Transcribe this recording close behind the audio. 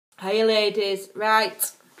Hiya ladies,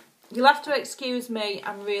 right, you'll have to excuse me,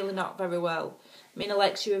 I'm really not very well. Me and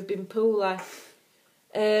Alexia have been poorly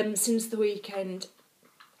since the weekend.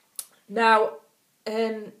 Now,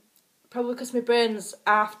 probably because my brain's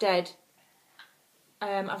half dead,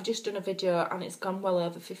 I've just done a video and it's gone well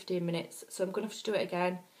over 15 minutes, so I'm going to have to do it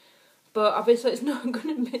again. But obviously it's not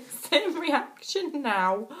going to be the same reaction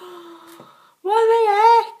now. What the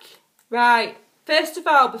heck? Right. First of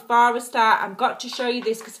all, before I start, I've got to show you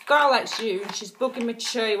this because I've got Alexia and she's bugging me to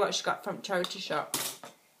show you what she got from charity shop.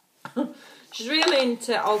 She's really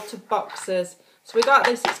into altered boxes. So we got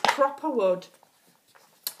this, it's proper wood.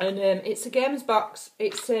 And it's a games box.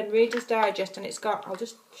 It's Reader's Digest and it's got, I'll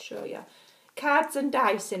just show you, cards and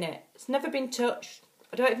dice in it. It's never been touched.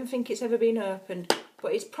 I don't even think it's ever been opened.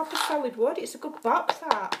 But it's proper solid wood. It's a good box,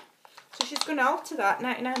 that. So she's going to alter that,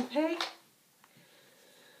 99p.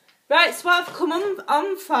 Right, so what I've come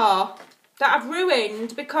on for, that I've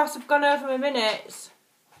ruined because I've gone over my minutes.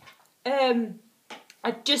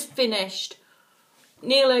 I just finished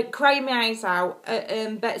nearly crying my eyes out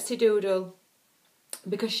at Betsy Doodle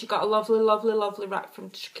because she got a lovely, lovely, lovely rack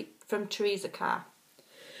from Theresa Carr.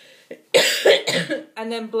 And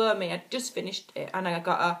then blow me, I just finished it and I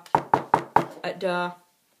got her at door.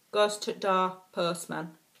 Goes to door,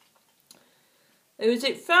 postman. Who's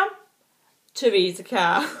it from? Theresa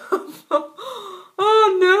Carr.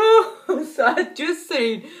 Oh no! So I'd just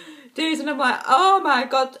seen these and I'm like, oh my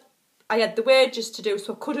god. I had the wages to do,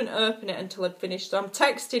 so I couldn't open it until I'd finished. So I'm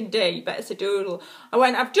texting Dee, Betsy Doodle. I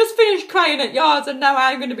went, I've just finished crying at yours and now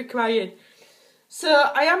I'm going to be crying.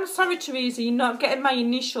 So I am sorry, Theresa, you're not getting my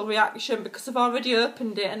initial reaction because I've already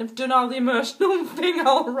opened it and I've done all the emotional thing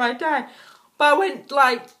already. But I went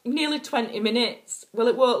like nearly 20 minutes. Well,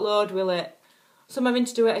 it won't load, will it? So I'm having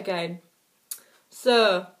to do it again.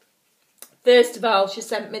 So, first of all, she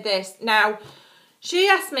sent me this. Now, she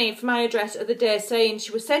asked me for my address the other day saying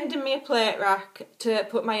she was sending me a plate rack to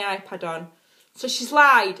put my iPad on. So she's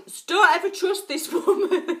lied. So don't ever trust this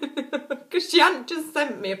woman. Because she hadn't just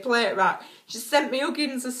sent me a plate rack. She sent me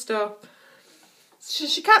huggins and stuff. So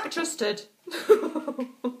she can't be trusted.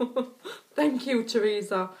 Thank you,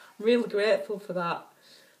 Theresa. I'm really grateful for that.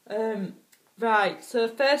 Right, so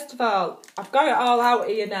first of all, I've got it all out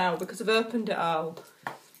here now because I've opened it all.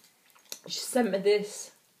 She sent me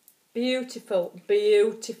this beautiful,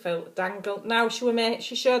 beautiful dangle. Now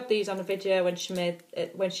she showed these on a video when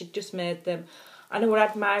she just made them, and I was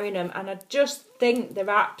admiring them, and I just think they're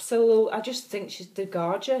absolute. I just think they're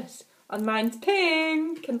gorgeous. And mine's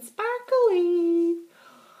pink and sparkly.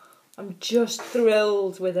 I'm just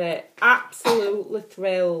thrilled with it. Absolutely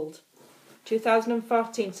thrilled.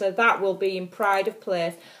 2014, so that will be in pride of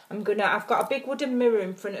place. I've got a big wooden mirror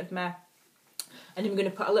in front of me and I'm going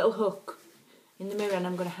to put a little hook in the mirror and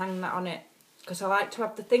I'm going to hang that on it because I like to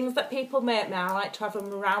have the things that people make me, I like to have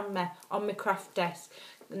them around me on my craft desk,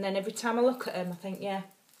 and then every time I look at them I think, yeah,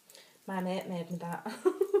 my mate made me that.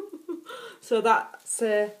 So that's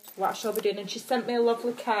what I shall be doing. And she sent me a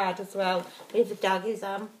lovely card as well with the doggies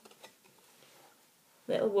on,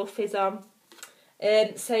 little woofies on,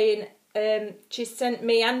 saying she sent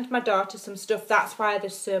me and my daughter some stuff. That's why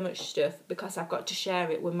there's so much stuff, because I've got to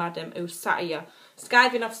share it with Madam who's sat here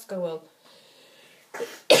skiving off school.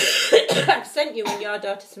 I've sent you and your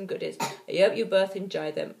daughter some goodies. I hope you both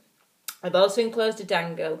enjoy them. I've also enclosed a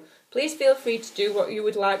dangle. Please feel free to do what you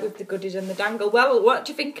would like with the goodies and the dangle. Well, what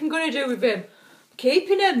do you think I'm going to do with them? I'm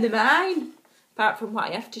keeping them, they're mine. Apart from what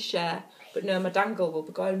I have to share. But no, my dangle will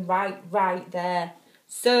be going right there.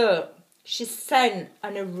 So she sent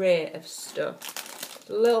an array of stuff.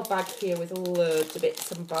 A little bag here with loads of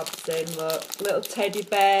bits and bobs in. Look, little teddy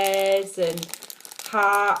bears and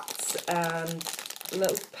hearts and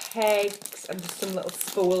little pegs and just some little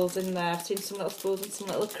spools in there. I've seen some little spools and some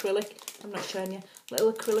little acrylic. I'm not showing you.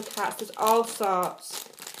 Little acrylic hearts. There's all sorts.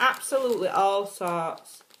 Absolutely all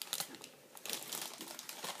sorts.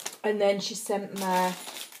 And then she sent me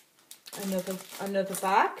another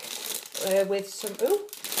bag with some... Ooh.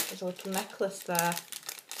 There's a little necklace there.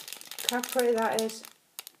 Look how pretty that is.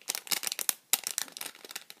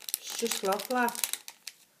 It's just lovely.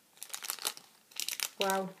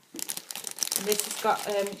 Wow. And this has got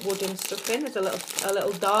wooden stuff in. There's a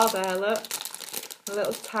little door there, look. A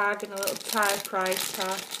little tag and a little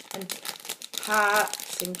typewriter and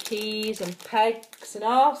hearts and keys and pegs and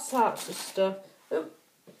all sorts of stuff. Oh,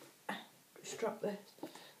 just dropped this.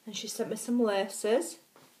 And she sent me some laces.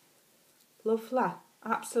 Lovely.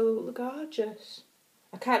 Absolutely gorgeous.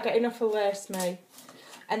 I can't get enough of lace, me.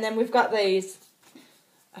 And then we've got these.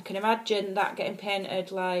 I can imagine that getting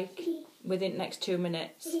painted like within the next 2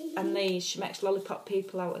 minutes. And these, she makes lollipop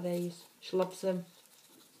people out of these. She loves them.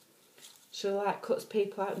 She like cuts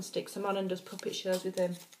people out and sticks them on and does puppet shows with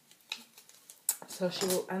him. So she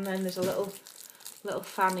will, and then there's a little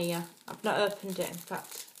fan here. I've not opened it, in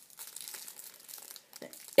fact.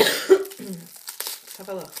 Let's have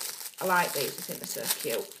a look. I like these, I think they're so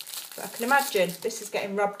cute. But I can imagine this is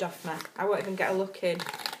getting robbed off me. I won't even get a look in.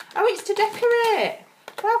 Oh, it's to decorate.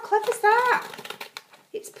 How clever's that?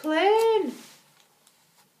 It's plain.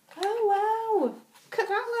 Oh, wow. Look at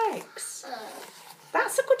that, Lex.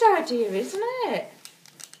 That's a good idea, isn't it?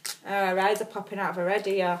 Oh, her eyes are popping out of her head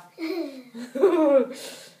here.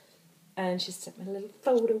 And she's sent me a little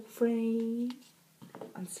photo frame.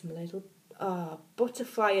 And some little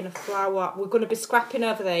butterfly and a flower. We're going to be scrapping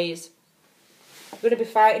over these. I'm going to be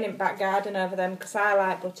fighting in back garden over them because I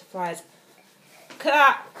like butterflies. Look at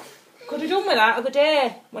that. Could have done with that the other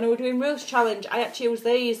day when I was doing Rules Challenge. I actually used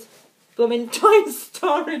these blooming Toy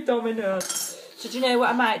Story dominoes. So do you know what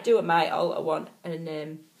I might do? I might alter one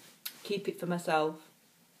and keep it for myself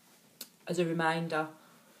as a reminder.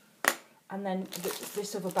 And then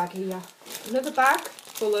this other bag here. Another bag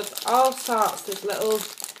full of all sorts. There's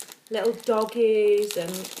little doggies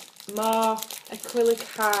and more acrylic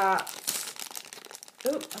hearts.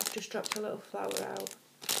 Oh, I've just dropped a little flower out.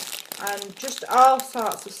 And just all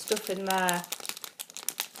sorts of stuff in there.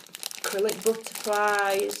 Acrylic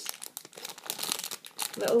butterflies.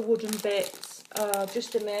 Little wooden bits. Oh,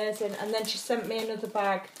 just amazing. And then she sent me another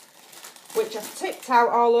bag, which I've tipped out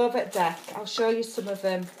all over at deck. I'll show you some of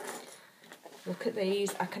them. Look at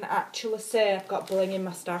these. I can actually say I've got bling in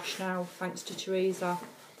my stash now, thanks to Theresa.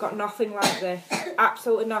 Got nothing like this.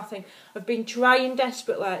 Absolutely nothing. I've been trying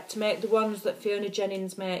desperately to make the ones that Fiona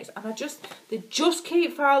Jennings makes, and they just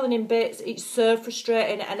keep falling in bits. It's so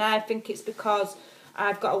frustrating, and I think it's because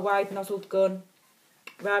I've got a wide nozzled gun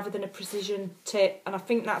rather than a precision tip, and I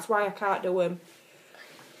think that's why I can't do them.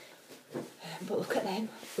 But look at them.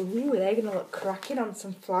 Ooh, they're going to look cracking on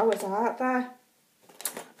some flowers, aren't they?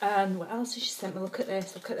 And what else has she sent me? Look at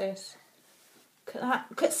this, look at this. Look at that.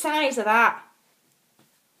 Look at the size of that.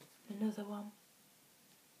 Another one.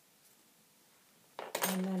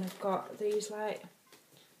 And then I've got these like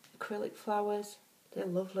acrylic flowers. They're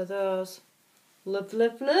lovely, those. Love,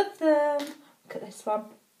 love, love them. Look at this one.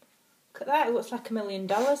 Look at that, it looks like $1 million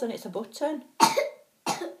and it's a button.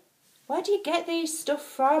 Where do you get these stuff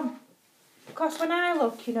from? Because when I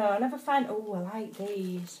look, you know, I never find, oh, I like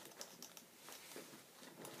these.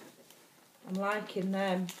 I'm liking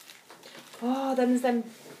them. Oh, there's them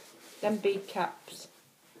bead caps.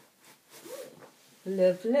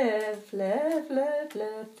 Love, love, love, love,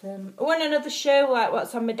 love them. Oh, and another shoe like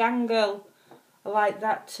what's on my dangle. I like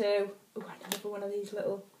that too. Oh, and another one of these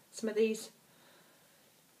some of these,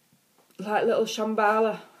 like little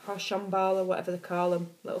shambhala, or shambhala, whatever they call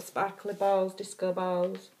them. Little sparkly balls, disco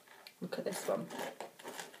balls. Look at this one.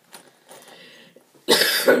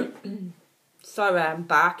 Sorry, I'm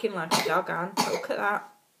barking like a dog, aren't I? Look at that.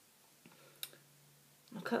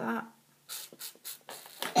 Look at that.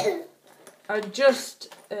 I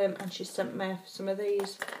just, and she sent me some of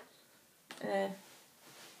these,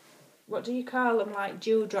 what do you call them, like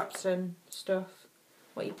dewdrops and stuff,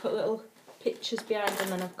 what you put little pictures behind,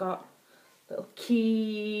 and then I've got little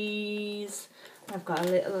keys, I've got a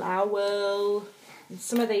little owl, and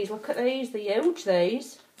some of these, look at these, they're huge,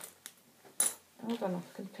 these. Hold on, I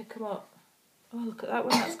can pick them up. Oh, look at that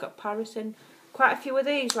one, that's got Paris in. Quite a few of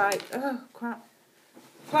these, like, oh, crap.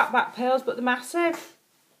 Flat back pearls, but they're massive.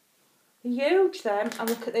 They're huge, them. And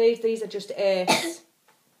look at these are just ace.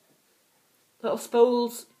 Little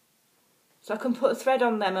spools. So I can put a thread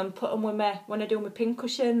on them and put them with me when I do my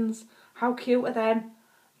pincushions. How cute are them?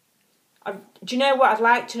 Do you know what? I'd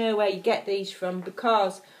like to know where you get these from,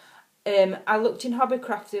 because I looked in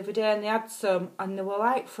Hobbycraft the other day and they had some and they were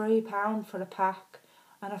like £3 for a pack.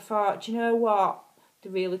 And I thought, do you know what?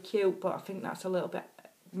 They're really cute, but I think that's a little bit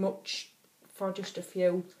much for just a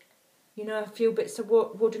few. You know, a few bits of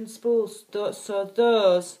wooden spools. So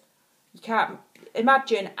those, you can't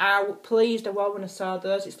imagine how pleased I was when I saw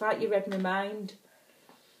those. It's like you read my mind.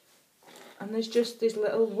 And there's just these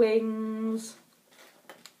little wings.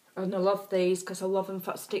 And I love these because I love them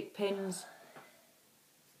for stick pins.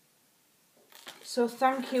 So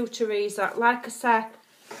thank you, Theresa. Like I said,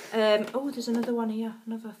 oh, there's another one here,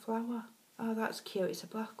 another flower. Oh, that's cute. It's a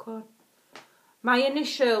black one. My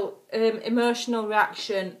initial emotional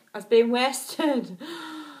reaction has been wasted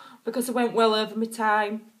because I went well over my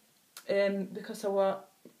time, because I was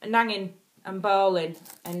nagging and bawling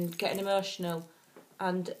and getting emotional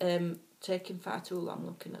and taking far too long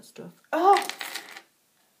looking at stuff. Oh,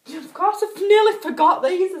 of course I've nearly forgot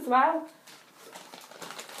these as well.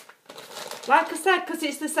 Like I said, because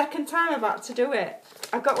it's the second time I've had to do it.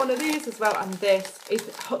 I got one of these as well, and this is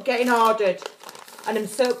getting ordered. And I'm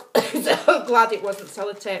so, so glad it wasn't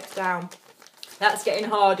sellotaped down. That's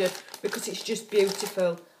getting ordered because it's just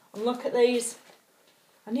beautiful. And look at these.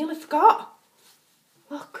 I nearly forgot.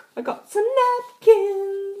 Look, I got some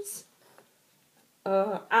napkins.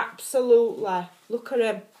 Oh, absolutely. Look at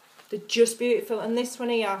them. They're just beautiful. And this one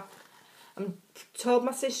here, I told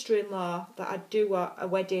my sister-in-law that I'd do a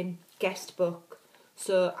wedding guest book.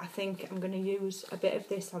 So I think I'm going to use a bit of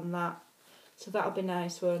this on that. So that'll be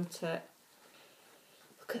nice, won't it?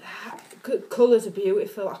 Look at that. Colours are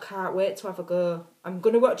beautiful. I can't wait to have a go. I'm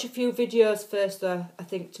going to watch a few videos first though, I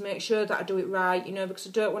think, to make sure that I do it right, you know, because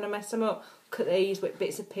I don't want to mess them up. Look at these with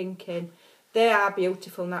bits of pink in. They are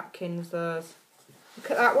beautiful napkins, those.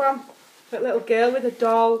 Look at that one. That little girl with a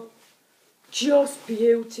doll. Just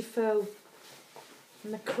beautiful.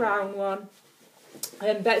 And the crown one.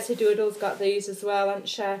 And Betsy Doodle's got these as well, hasn't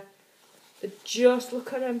she? They're just,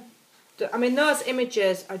 look at them. I mean, those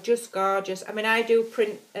images are just gorgeous. I mean, I do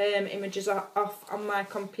print images off on my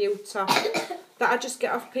computer that I just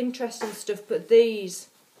get off Pinterest and stuff, but these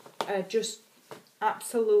are just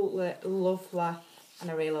absolutely lovely.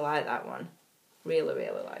 And I really like that one. Really,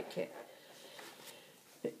 really like it.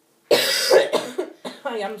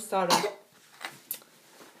 I am sorry.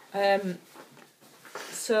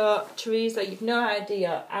 So, Theresa, you've no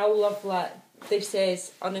idea how lovely this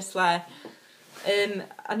is, honestly. And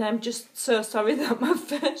I'm just so sorry that my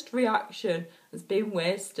first reaction has been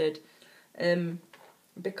wasted.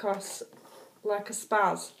 Because, like a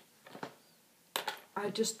spaz, I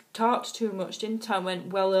just talked too much, didn't I?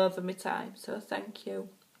 Went well over my time, so thank you.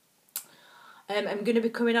 I'm going to be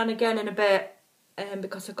coming on again in a bit,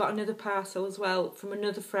 because I got another parcel as well from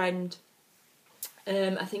another friend.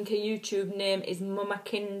 I think her YouTube name is Mama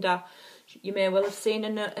Kinder. You may well have seen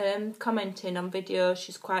her commenting on videos.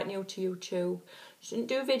 She's quite new to YouTube. She doesn't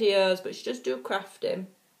do videos, but she does do crafting.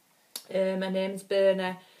 Her name's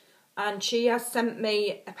Bernie. And she has sent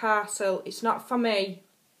me a parcel. It's not for me,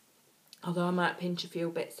 although I might pinch a few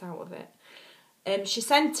bits out of it. She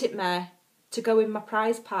sent it me to go in my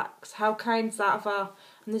prize packs. How kind's that of her?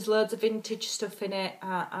 And there's loads of vintage stuff in it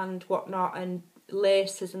and whatnot, and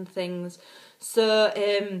laces and things. So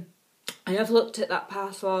I have looked at that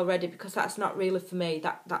parcel already because that's not really for me.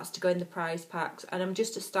 That's to go in the prize packs, and I'm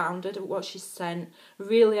just astounded at what she's sent.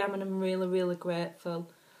 Really am, and I'm really, really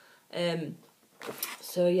grateful.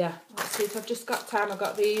 So yeah, let's see if I've just got time. I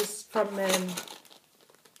got these from. Let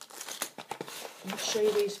me show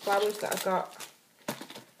you these flowers that I got.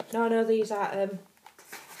 No, these are.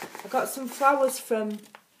 I got some flowers from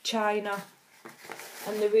China.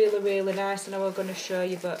 And they're really, really nice, and I was going to show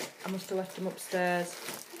you, but I must have left them upstairs.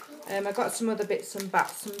 I got some other bits and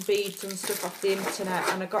bats, some beads and stuff off the internet,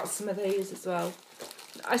 and I got some of these as well.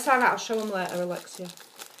 I said that, I'll show them later, Alexia.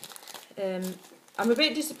 I'm a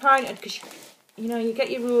bit disappointed because, you know, you get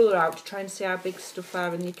your ruler out to try and see how big stuff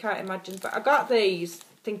are, and you can't imagine. But I got these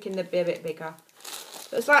thinking they'd be a bit bigger.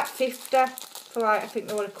 But it's like 50 for like, I think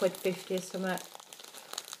they were £1.50 or something.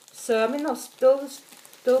 So, I mean,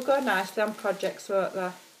 they'll go nicely on projects, won't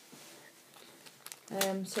they?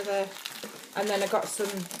 So there. And then I got some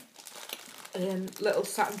little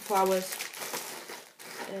satin flowers.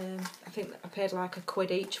 I think I paid like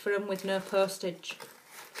 £1 each for them with no postage.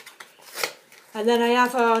 And then I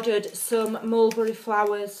have ordered some mulberry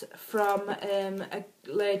flowers from a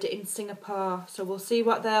lady in Singapore. So we'll see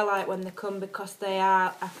what they're like when they come, because they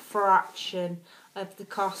are a fraction of the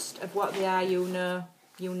cost of what they are, you know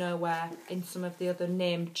where, in some of the other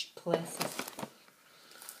named places.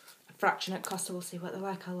 A fraction at cost, so we'll see what they're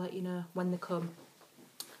like. I'll let you know when they come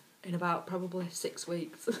in about probably 6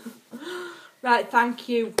 weeks. Right, thank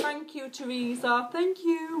you, Theresa, thank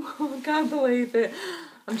you. I can't believe it.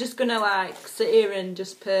 I'm just gonna like sit here and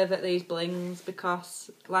just pervert these blings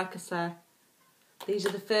because, like I say, these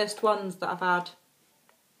are the first ones that I've had.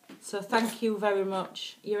 So thank you very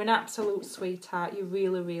much. You're an absolute sweetheart. You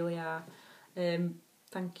really, really are.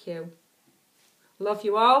 Thank you. Love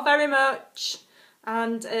you all very much.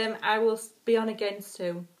 And I will be on again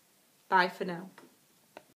soon. Bye for now.